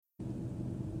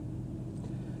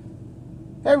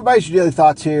Hey everybody, it's your Daily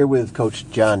Thoughts here with Coach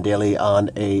John Daly on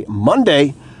a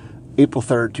Monday, April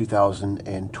 3rd,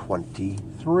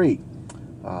 2023.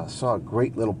 Saw a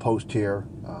great little post here.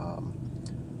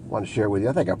 Want to share with you.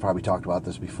 I think I probably talked about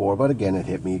this before, but again, it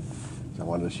hit me, so I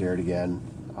wanted to share it again.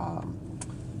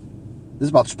 This is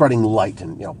about spreading light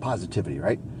and positivity,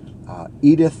 right?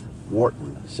 Edith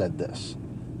Wharton said this.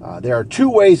 There are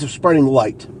two ways of spreading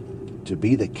light: to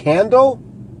be the candle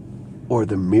or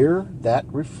the mirror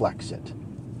that reflects it.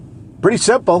 Pretty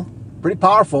simple, pretty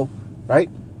powerful, right?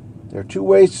 There are two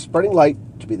ways of spreading light: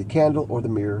 to be the candle or the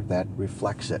mirror that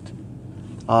reflects it.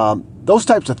 Those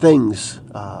types of things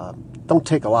don't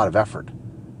take a lot of effort,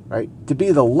 right? To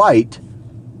be the light,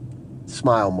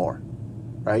 smile more,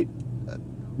 right?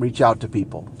 Reach out to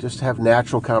people. Just have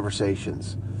natural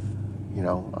conversations.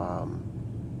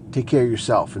 Take care of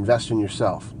yourself. Invest in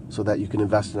yourself so that you can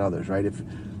invest in others, right?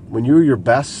 When you're your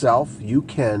best self, you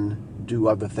can do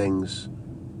other things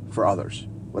for others,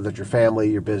 whether it's your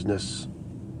family, your business,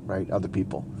 right, other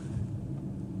people.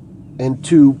 And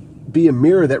to be a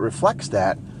mirror that reflects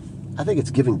that, I think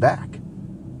it's giving back.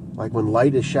 Like when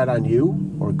light is shed on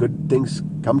you or good things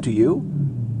come to you,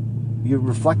 you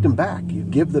reflect them back, you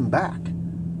give them back.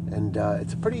 And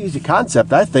it's a pretty easy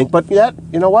concept, I think, but yet,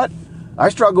 you know what? I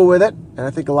struggle with it, and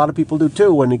I think a lot of people do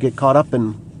too when they get caught up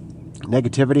in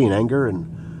negativity and anger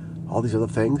and all these other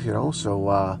things,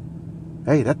 so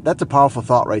hey, that's a powerful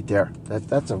thought right there.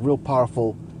 That's a real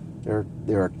powerful. There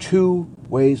are two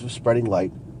ways of spreading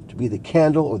light: to be the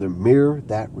candle or the mirror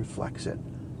that reflects it.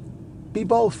 Be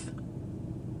both.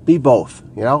 Be both.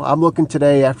 I'm looking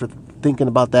today, after thinking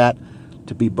about that,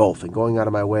 to be both and going out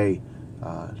of my way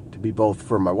to be both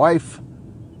for my wife,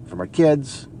 for my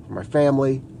kids, for my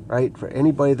family, right? For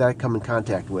anybody that I come in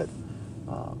contact with.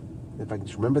 If I can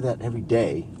just remember that every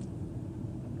day,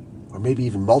 or maybe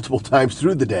even multiple times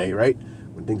through the day, right?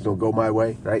 When things don't go my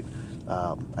way, right?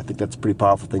 I think that's a pretty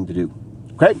powerful thing to do.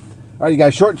 Okay? All right, you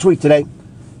guys, short and sweet today.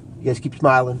 You guys keep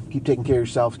smiling, keep taking care of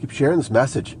yourselves, keep sharing this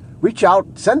message. Reach out,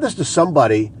 send this to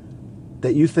somebody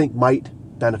that you think might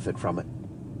benefit from it.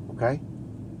 Okay?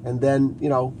 And then,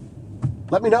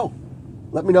 let me know.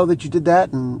 Let me know that you did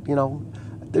that, and,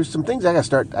 there's some things I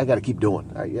got to keep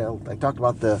doing. I talked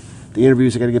about the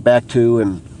interviews I got to get back to,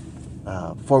 and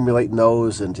formulating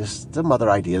those, and just some other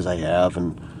ideas I have,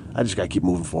 and I just got to keep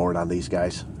moving forward on these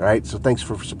guys. All right, so thanks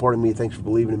for supporting me. Thanks for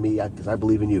believing in me, because I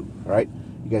believe in you. All right,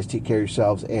 you guys take care of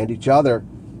yourselves and each other.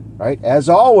 All right, as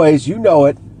always, you know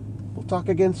it. We'll talk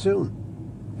again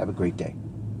soon. Have a great day.